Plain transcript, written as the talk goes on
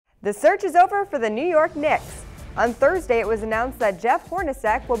The search is over for the New York Knicks. On Thursday, it was announced that Jeff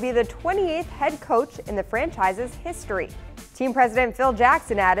Hornacek will be the 28th head coach in the franchise's history. Team president Phil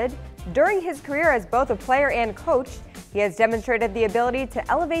Jackson added, "During his career as both a player and coach, he has demonstrated the ability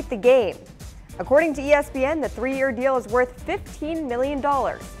to elevate the game." According to ESPN, the 3-year deal is worth $15 million.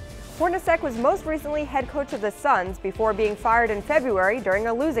 Hornacek was most recently head coach of the Suns before being fired in February during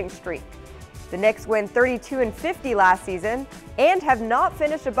a losing streak. The Knicks win 32-50 last season and have not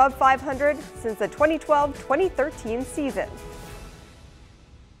finished above 500 since the 2012-2013 season.